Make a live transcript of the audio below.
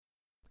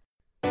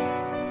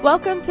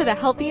Welcome to the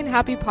Healthy and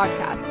Happy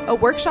Podcast, a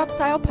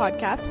workshop-style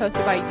podcast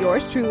hosted by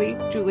yours truly,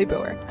 Julie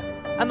Boer.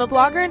 I'm a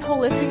blogger and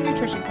holistic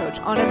nutrition coach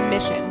on a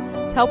mission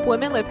to help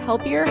women live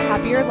healthier,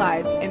 happier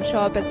lives and show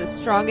up as the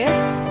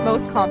strongest,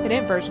 most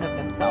confident version of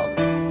themselves.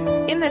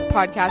 In this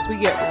podcast, we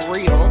get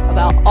real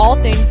about all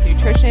things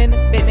nutrition,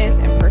 fitness,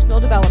 and personal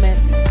development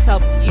to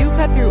help you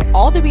cut through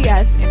all the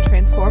BS and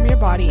transform your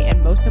body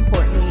and, most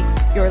importantly,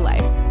 your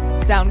life.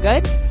 Sound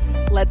good?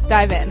 Let's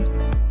dive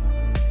in.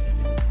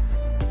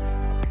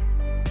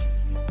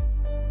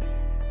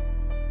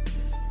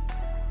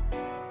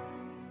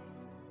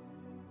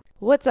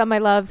 What's up, my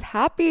loves?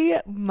 Happy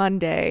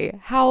Monday.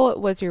 How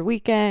was your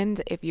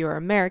weekend? If you're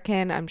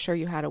American, I'm sure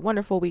you had a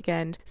wonderful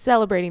weekend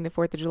celebrating the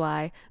 4th of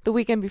July. The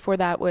weekend before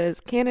that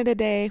was Canada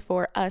Day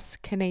for us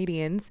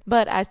Canadians,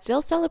 but I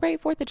still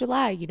celebrate 4th of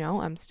July. You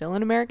know, I'm still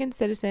an American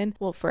citizen,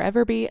 will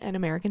forever be an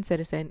American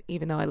citizen,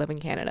 even though I live in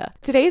Canada.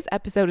 Today's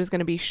episode is going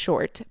to be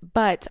short,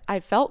 but I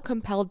felt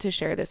compelled to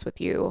share this with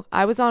you.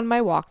 I was on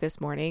my walk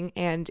this morning,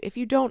 and if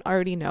you don't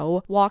already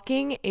know,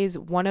 walking is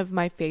one of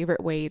my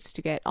favorite ways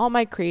to get all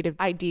my creative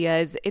ideas.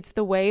 It's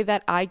the way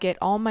that I get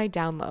all my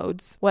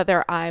downloads,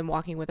 whether I'm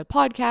walking with a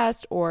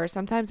podcast or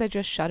sometimes I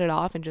just shut it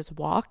off and just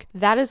walk.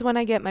 That is when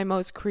I get my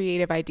most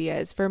creative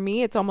ideas. For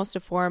me, it's almost a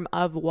form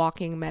of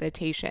walking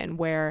meditation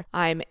where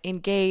I'm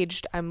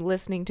engaged, I'm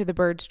listening to the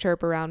birds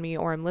chirp around me,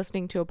 or I'm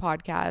listening to a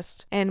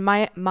podcast, and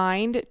my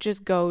mind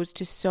just goes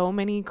to so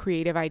many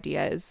creative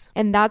ideas.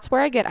 And that's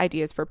where I get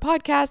ideas for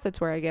podcasts,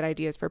 that's where I get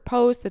ideas for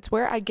posts, that's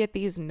where I get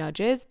these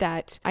nudges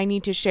that I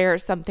need to share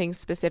something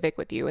specific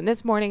with you. And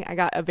this morning, I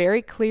got a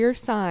very clear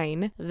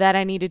sign that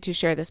I needed to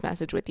share this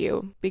message with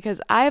you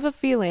because I have a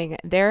feeling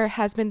there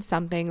has been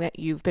something that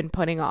you've been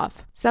putting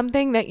off,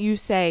 something that you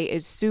say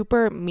is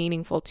super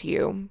meaningful to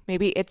you.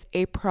 Maybe it's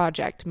a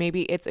project,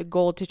 maybe it's a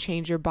goal to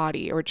change your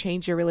body or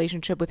change your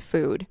relationship with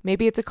food.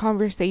 Maybe it's a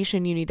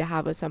conversation you need to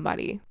have with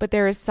somebody, but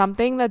there is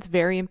something that's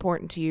very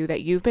important to you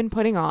that you've been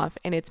putting off,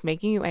 and it's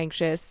making you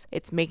anxious,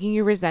 it's making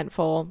you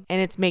resentful,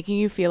 and it's making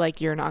you feel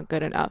like you're not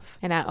good enough.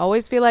 And I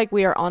always feel like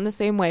we are on the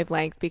same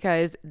wavelength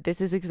because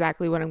this is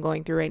exactly what I'm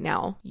going through right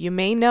now. You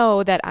may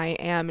know that I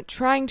am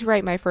trying to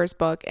write my first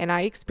book, and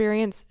I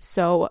experience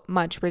so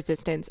much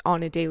resistance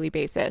on a daily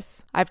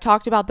basis. I've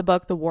talked about the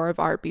book The War of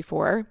Art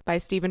before by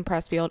Steven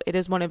Pressfield. It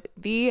is one of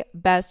the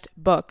best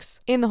books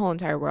in the whole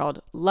entire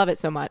world. Love it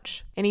so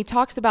much. And he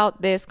talks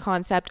about this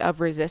concept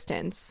of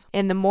resistance.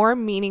 And the more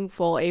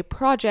meaningful a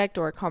project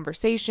or a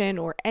conversation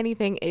or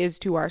anything is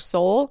to our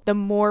soul, the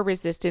more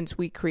resistance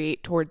we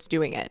create towards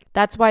doing it.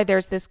 That's why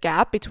there's this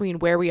gap between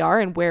where we are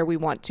and where we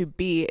want to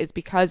be, is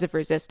because of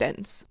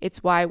resistance.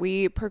 It's why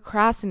we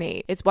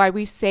procrastinate. It's why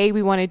we say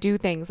we want to do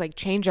things like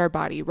change our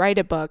body, write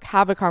a book,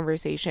 have a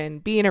conversation,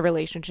 be in a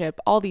relationship,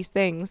 all these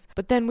things.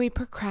 But then we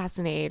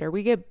procrastinate, or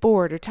we get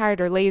bored or tired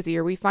or lazy,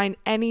 or we find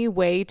any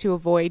way to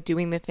avoid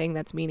doing the thing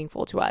that's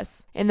meaningful to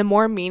us. And the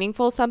more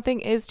meaningful something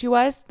is to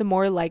us, the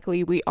more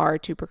likely we are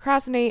to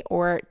procrastinate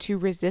or to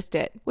resist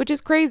it, which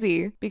is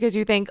crazy because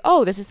you think,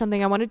 oh, this is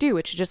something I want to do.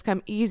 It should just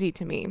come easy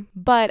to me.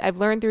 But I've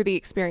learned through the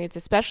experience,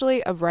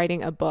 especially of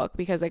writing a book,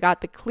 because I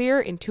got the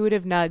clear,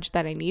 intuitive nudge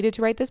that I needed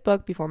to write this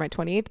book before my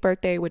 28th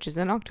birthday, which is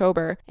in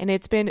October. And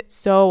it's been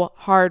so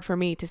hard for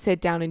me to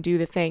sit down and do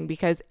the thing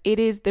because it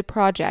is the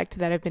project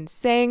that I've been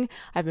saying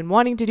I've been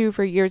wanting to do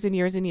for years and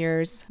years and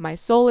years. My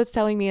soul is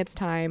telling me it's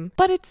time,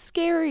 but it's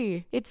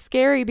scary. It's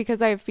scary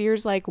because I have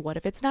fears like, what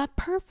if it's not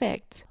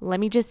perfect? Let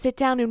me just sit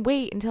down and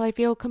wait until I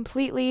feel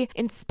completely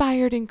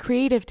inspired and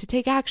creative to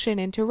take action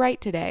and to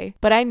write today.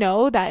 But I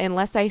know that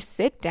unless I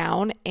sit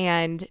down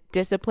and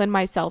discipline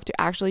myself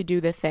to actually do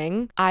the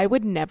thing, I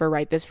would never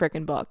write this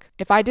freaking book.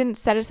 If I didn't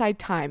set aside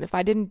time, if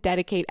I didn't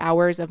dedicate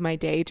hours of my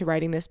day to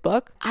writing this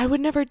book, I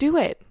would never do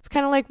it. It's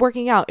kind of like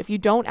working out. If you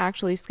don't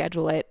actually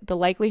schedule it, the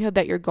likelihood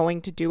that you're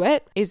going to do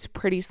it is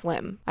pretty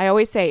slim. I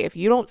always say, if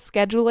you don't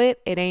schedule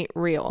it, it ain't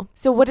real.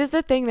 So what is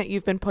the thing that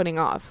you've been putting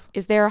off?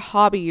 Is there a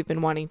hobby you've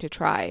been wanting to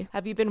try?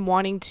 Have you been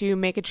wanting to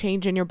make a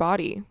change in your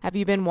body? Have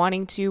you been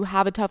wanting to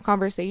have a tough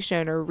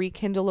conversation or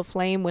rekindle a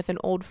flame with an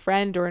old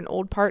friend or an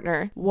old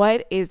partner?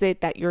 What is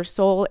it that your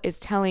soul is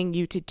telling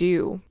you to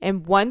do?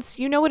 And once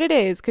you know what it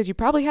is, because you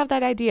probably have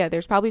that idea,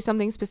 there's probably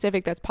something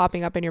specific that's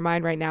popping up in your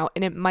mind right now,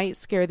 and it might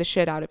scare the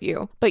shit out of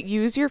you. But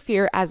use your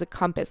fear as a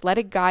compass. Let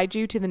it guide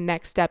you to the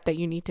next step that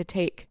you need to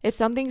take. If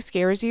something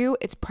scares you,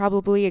 it's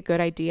probably a good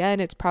idea,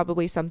 and it's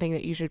probably something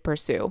that you should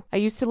pursue. I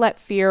used to let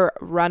fear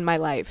run my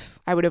life.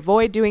 I would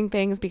avoid doing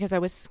things because I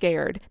was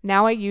scared.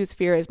 Now I use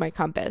fear as my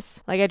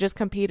compass. Like, I just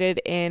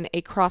competed in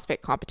a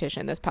CrossFit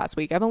competition this past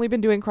week. I've only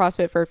been doing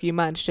CrossFit for a few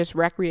months, just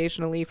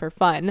recreationally for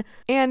fun.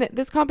 And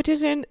this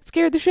competition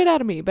scared the shit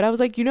out of me. But I was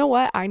like, you know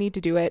what? that I need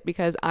to do it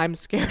because I'm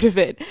scared of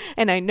it.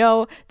 And I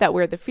know that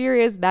where the fear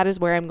is, that is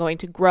where I'm going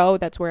to grow.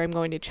 That's where I'm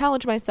going to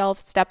challenge myself,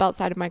 step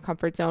outside of my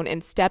comfort zone,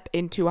 and step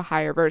into a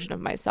higher version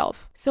of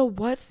myself. So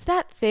what's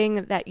that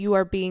thing that you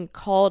are being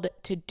called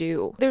to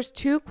do? There's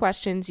two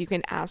questions you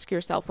can ask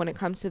yourself when it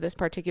comes to this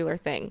particular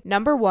thing.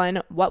 Number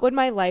one, what would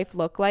my life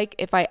look like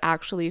if I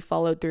actually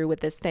followed through with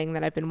this thing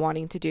that I've been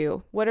wanting to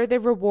do? What are the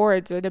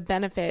rewards or the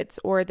benefits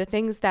or the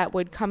things that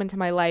would come into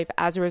my life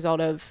as a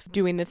result of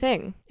doing the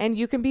thing? And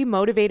you can be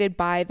motivated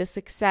by the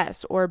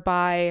success or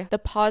by the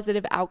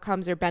positive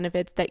outcomes or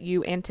benefits that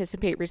you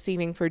anticipate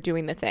receiving for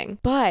doing the thing.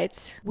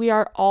 But we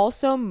are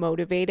also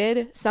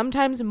motivated,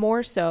 sometimes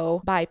more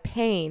so, by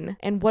pain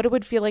and what it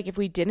would feel like if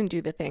we didn't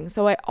do the thing.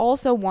 So I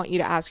also want you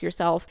to ask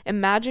yourself,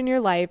 imagine your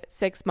life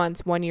 6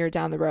 months, 1 year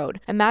down the road.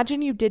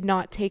 Imagine you did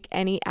not take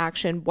any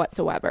action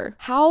whatsoever.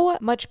 How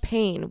much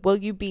pain will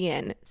you be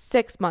in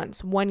 6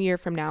 months, 1 year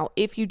from now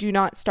if you do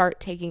not start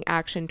taking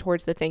action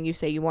towards the thing you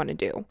say you want to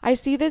do? I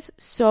see this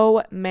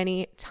so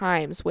many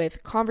times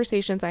with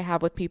conversations I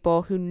have with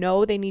people who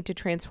know they need to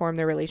transform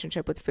their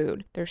relationship with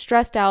food. They're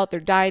stressed out, they're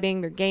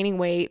dieting, they're gaining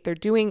weight, they're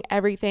doing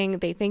everything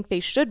they think they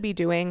should be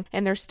doing,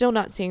 and they're still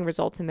not seeing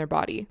results in their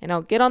body. And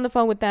I'll get on the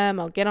phone with them,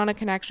 I'll get on a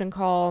connection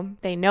call,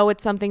 they know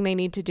it's something they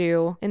need to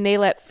do, and they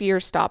let fear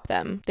stop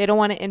them. They don't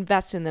want to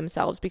invest in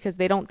themselves because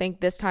they don't think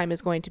this time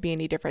is going to be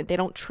any different. They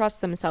don't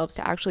trust themselves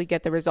to actually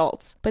get the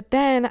results. But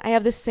then I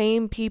have the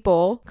same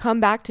people come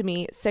back to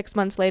me 6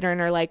 months later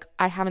and are like,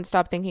 I haven't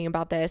stopped thinking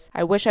about this.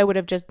 I wish I would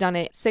have just done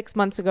it 6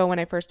 months ago when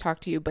I first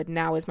talked to you, but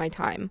now is my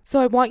time. So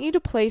I want you to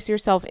place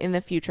yourself in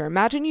the future.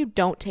 Imagine you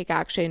don't take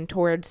action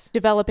towards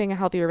developing a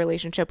healthier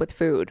relationship with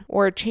food,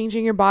 or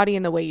changing your body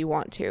in the way you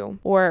want to,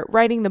 or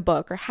writing the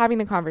book, or having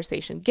the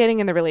conversation, getting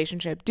in the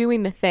relationship,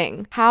 doing the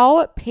thing.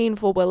 How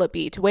painful will it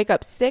be to wake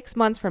up 6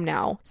 months from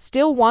now,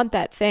 still want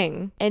that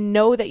thing, and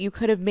know that you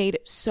could have made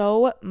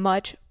so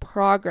much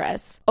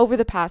progress over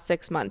the past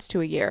 6 months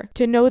to a year,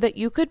 to know that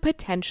you could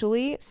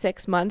potentially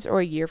 6 months or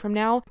a year from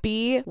now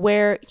be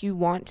where you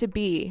want to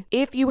be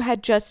if you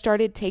had just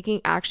started taking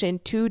action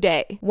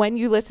today. When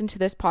you listen to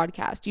this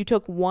podcast, you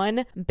took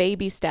one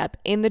baby step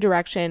in the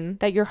direction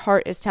that your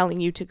heart is telling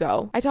you to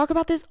go. I talk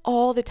about this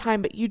all the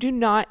time, but you do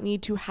not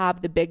need to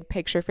have the big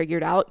picture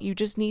figured out. You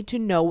just need to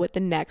know what the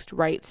next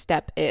right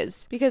step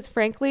is, because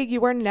frankly,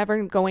 you are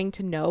never going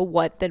to know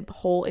what the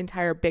whole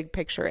entire big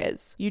picture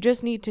is. You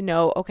just need to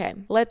know, okay,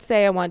 let's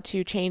say I want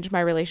to change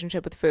my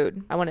relationship with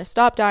food. I want to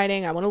stop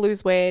dieting. I want to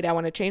lose weight. I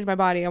want to change my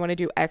body. I want to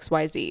do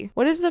XYZ.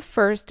 What is the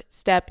first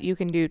step you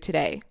can do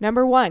today?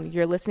 Number one,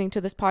 you're listening to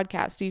this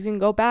podcast. You can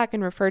go back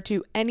and refer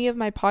to any of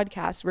my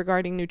podcasts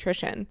regarding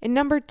nutrition. And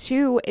number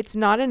two, it's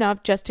not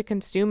enough just to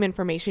consume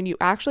information. You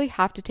actually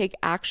have to take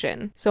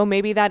action. So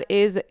maybe that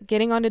is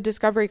getting on a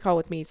discovery call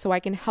with me so I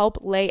can help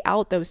lay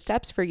out those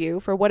steps for you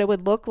for what it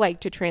would look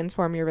like to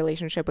transform your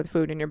relationship with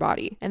food in your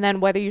body. And then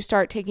whether you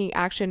start taking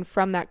action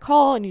from that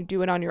call and you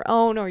do it on your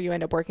own, or you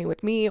end up working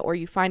with me, or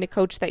you find a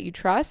coach that you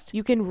trust,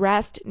 you can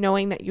rest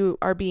knowing that you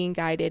are being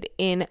guided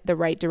in the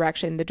right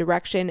direction, the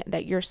direction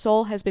that your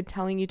soul has been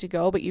telling you to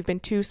go, but you've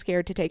been too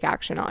scared to take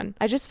action on.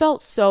 I just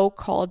felt so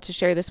called to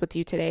share this with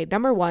you today.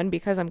 Number one,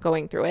 because I'm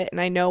going through it, and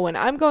I know when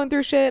I'm going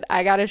through shit,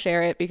 I gotta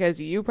share it because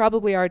you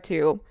probably are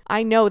too.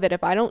 I know that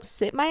if I don't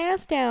sit my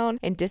ass down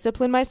and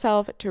discipline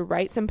myself to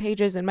write some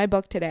pages in my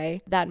book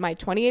today, that my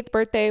 28th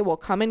birthday will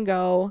come and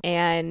go,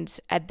 and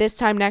at this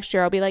time next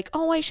year, I'll be like,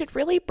 oh, I should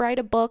really write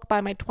a book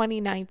by my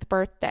 29th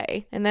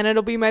birthday. And then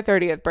it'll be my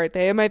 30th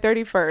birthday and my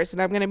 31st,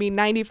 and I'm gonna be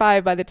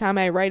 95 by the time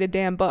I write a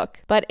damn book.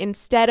 But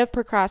instead of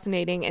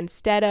procrastinating,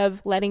 instead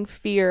of letting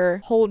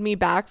fear hold me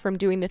back from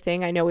doing the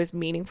thing I know is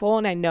meaningful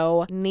and I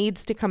know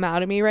needs to come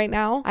out of me right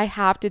now, I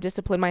have to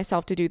discipline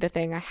myself to do the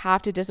thing. I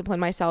have to discipline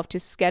myself to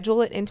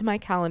schedule it into my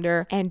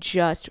calendar and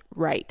just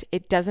write.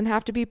 It doesn't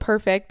have to be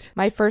perfect.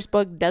 My first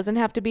book doesn't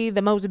have to be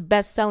the most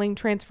best-selling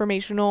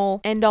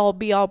transformational end-all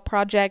be-all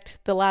project,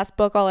 the last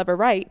book I'll ever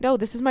write. No,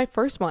 this is my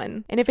first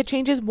one. And if it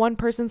changes one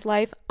person's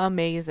life,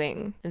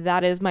 amazing.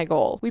 That is my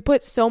goal. We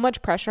put so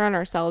much pressure on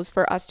ourselves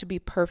for us to be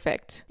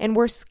perfect, and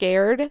we're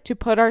scared to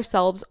put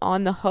ourselves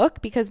on the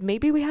hook because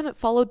maybe we haven't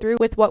followed through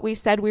with what we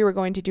said we were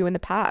going to do in the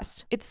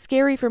past. It's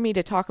scary for me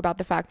to talk about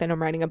the fact that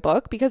I'm writing a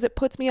book because it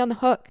puts me on the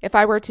hook. If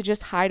I were to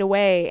just hide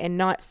away and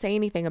not say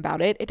anything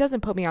about it, it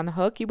doesn't put me on the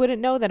hook. You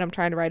wouldn't know that I'm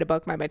trying to write a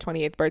book by my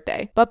 28th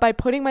birthday. But by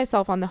putting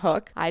myself on the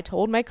hook, I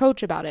told my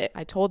coach about it.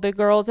 I told the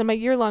girls in my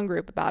year-long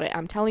group about it.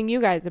 I'm telling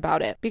you guys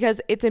about it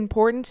because it's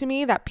important to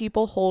me that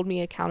people hold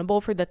me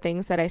accountable for the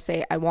things that I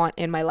say I want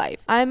in my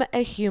life. I'm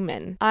a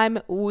human. I'm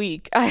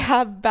weak. I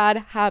have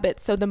bad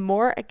habits. So the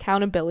more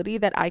accountability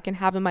that I can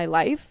have in my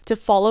life to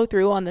follow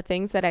through on the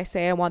things that I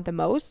say I want the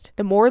most,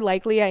 the more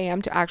likely I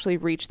am to actually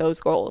reach those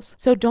goals.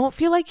 So don't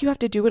feel like you have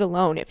to do it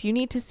alone. If you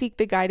need to seek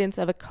the guidance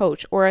of a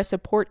coach or a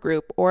support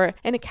group or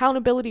an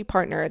accountability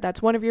partner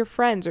that's one of your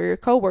friends or your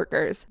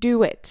coworkers.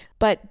 Do it.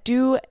 But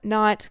do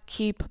not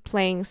keep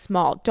playing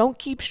small. Don't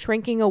keep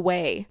shrinking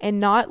away and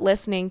not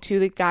listening to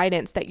the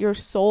guidance that your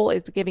soul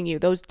is giving you,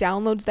 those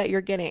downloads that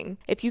you're getting.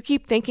 If you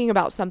keep thinking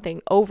about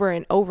something over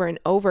and over and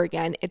over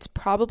again, it's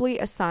probably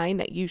a sign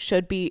that you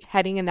should be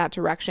heading in that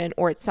direction,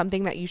 or it's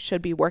something that you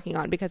should be working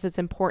on because it's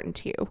important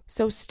to you.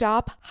 So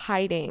stop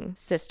hiding,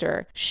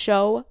 sister.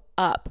 Show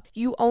up.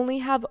 You only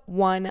have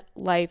one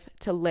life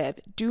to live.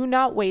 Do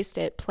not waste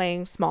it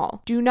playing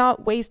small. Do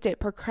not waste it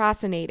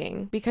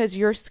procrastinating because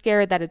you're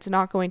scared that it's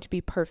not going to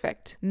be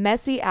perfect.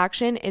 Messy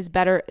action is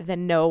better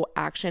than no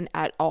action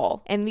at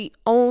all. And the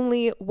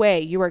only way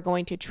you are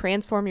going to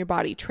transform your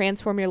body,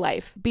 transform your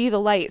life, be the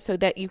light so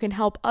that you can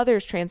help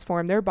others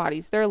transform their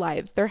bodies, their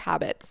lives, their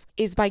habits,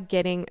 is by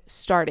getting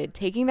started,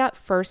 taking that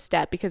first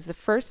step, because the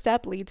first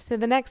step leads to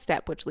the next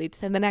step, which leads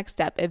to the next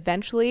step.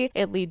 Eventually,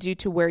 it leads you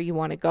to where you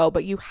want to go,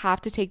 but you have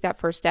to take that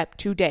first step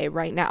today,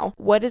 right now.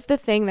 What is the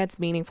thing that's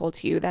meaningful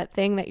to you? That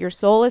thing that your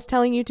soul is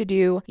telling you to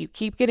do. You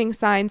keep getting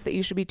signs that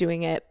you should be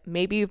doing it.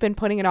 Maybe you've been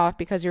putting it off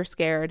because you're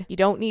scared. You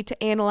don't need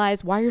to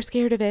analyze why you're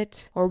scared of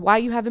it or why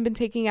you haven't been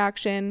taking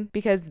action,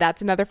 because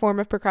that's another form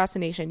of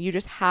procrastination. You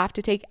just have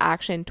to take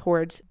action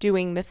towards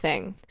doing the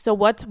thing. So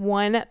what's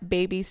one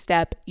baby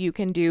step you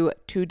can do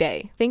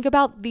today? Think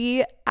about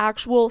the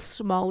actual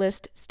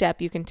smallest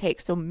step you can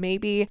take. So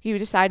maybe you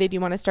decided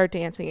you want to start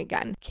dancing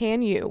again.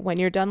 Can you, when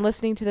you're done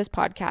listening to this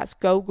podcast,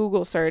 go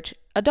Google search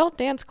adult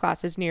dance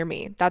classes near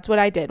me? That's what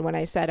I did when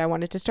I said I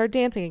wanted to start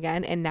dancing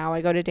again, and now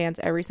I go to dance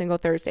every single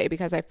Thursday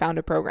because I found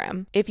a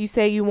program. If you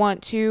say you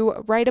want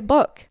to write a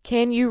book,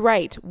 can you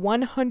write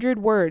 100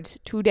 words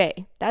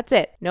today? That's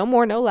it. No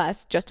more, no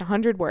less, just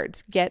 100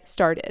 words. Get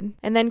started.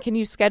 And then can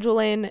you schedule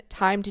in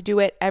time to do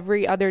it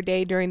every other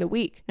day during the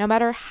week? No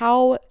matter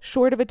how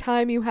short of a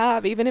time you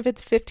have, even if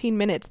it's 15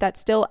 minutes, that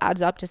still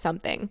adds up to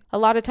something. A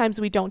lot of times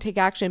we don't take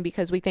action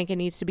because we think it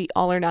needs to be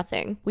all or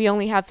nothing. We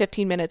only have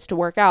 15 minutes to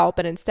work out,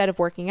 but instead of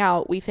working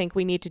out, we think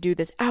we need to do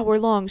this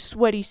hour-long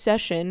sweaty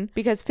session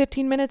because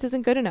 15 minutes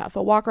isn't good enough.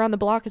 A walk around the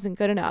block isn't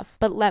good enough.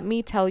 But let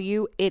me tell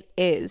you, it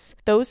is.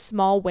 Those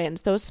small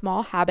wins, those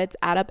small habits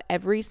add up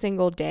every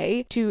single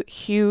day to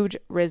huge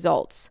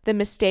results. The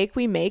mistake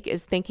we make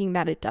is thinking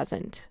that it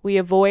doesn't. We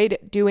avoid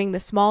doing the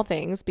small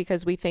things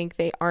because we think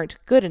they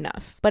aren't good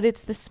enough. But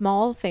it's the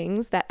small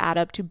things that add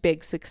up to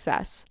big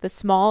success. The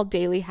small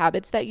daily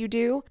habits that you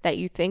do that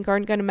you think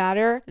aren't going to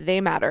matter, they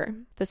matter.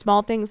 The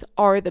small things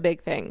are the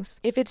big things.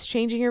 If it's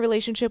changing your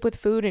relationship with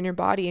food and your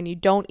body and you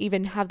don't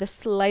even have the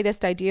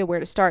slightest idea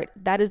where to start,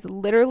 that is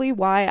literally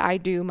why I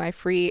do my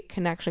free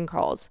connection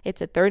calls.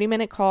 It's a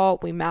 30-minute call.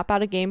 We map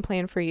out a game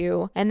plan for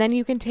you, and then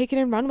you can take it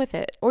and run with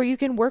it. Or you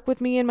can work with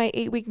me in my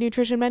 8-week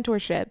nutrition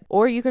mentorship,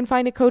 or you can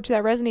find a coach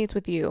that resonates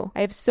with you. I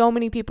have so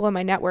many people in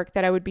my network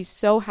that I would be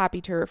so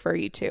happy to refer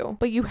you to.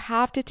 But you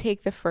have to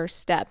take the first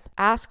step.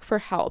 Ask for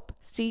help.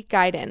 Seek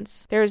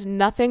guidance. There is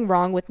nothing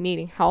wrong with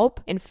needing help.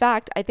 In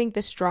fact, I think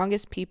the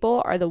strongest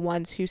people are the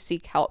ones who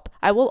seek help.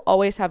 I will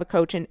always have a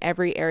coach in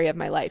every area of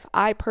my life.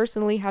 I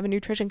personally have a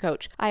nutrition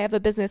coach. I have a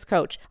business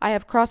coach. I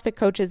have CrossFit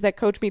coaches that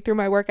coach me through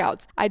my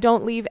workouts. I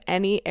don't leave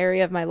any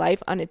area of my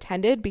life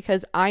unattended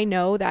because I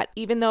know that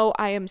even though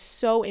I am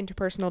so into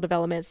personal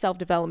development,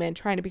 self-development,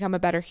 trying to become a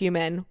better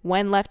human,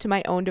 when left to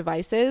my own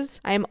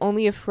devices, I am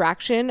only a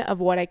fraction of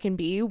what I can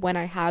be when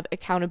I have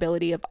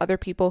accountability of other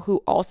people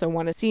who also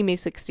want to see me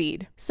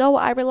succeed. So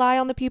I rely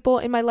on the people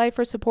in my life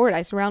for support.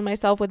 I surround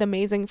myself with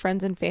amazing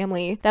friends and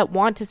family that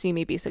want to see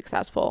me be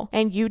successful.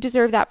 And you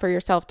deserve that for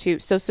yourself too.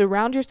 So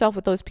surround yourself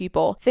with those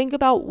people. Think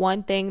about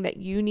one thing that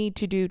you need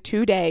to do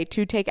today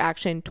to take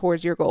action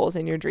towards your goals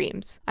and your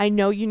dreams. I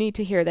know you need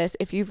to hear this.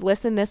 If you've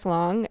listened this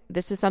long,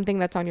 this is something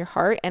that's on your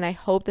heart, and I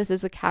hope this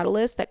is the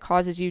catalyst that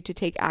causes you to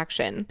take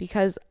action,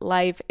 because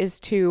life is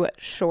too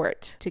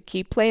short to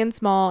keep playing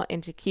small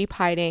and to keep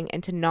hiding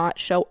and to not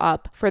show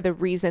up for the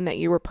reason that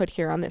you were put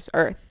here on this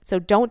earth. So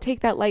don't take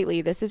that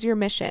lightly. This is your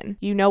mission.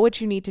 You know what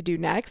you need to do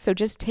next, so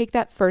just take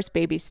that first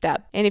baby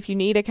step. And if you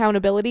need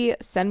accountability,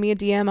 send me a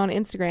DM on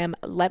Instagram.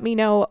 Let me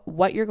know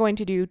what you're going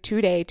to do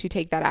today to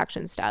take that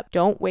action step.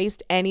 Don't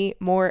waste any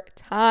more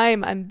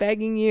time. I'm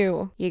begging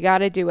you. You got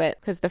to do it,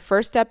 because the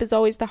first step is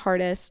always the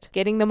hardest.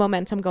 Getting the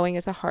momentum going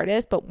is the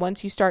hardest, but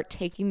once you start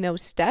taking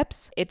those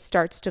steps, it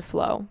starts to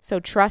flow. So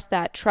trust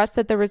that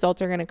the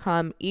results are going to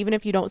come. Even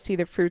if you don't see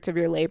the fruits of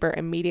your labor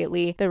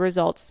immediately, the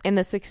results and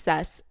the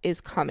success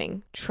is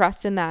coming.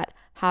 Trust in that.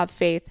 Have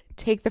faith.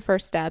 Take the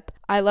first step.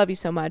 I love you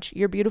so much.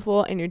 You're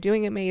beautiful and you're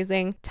doing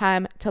amazing.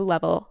 Time to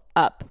level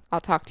up.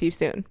 I'll talk to you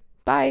soon.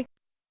 Bye.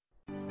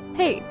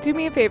 Hey, do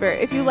me a favor.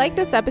 If you like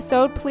this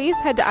episode, please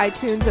head to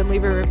iTunes and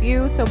leave a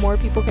review so more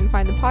people can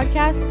find the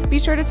podcast. Be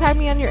sure to tag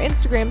me on your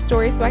Instagram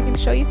story so I can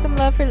show you some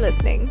love for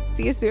listening.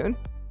 See you soon.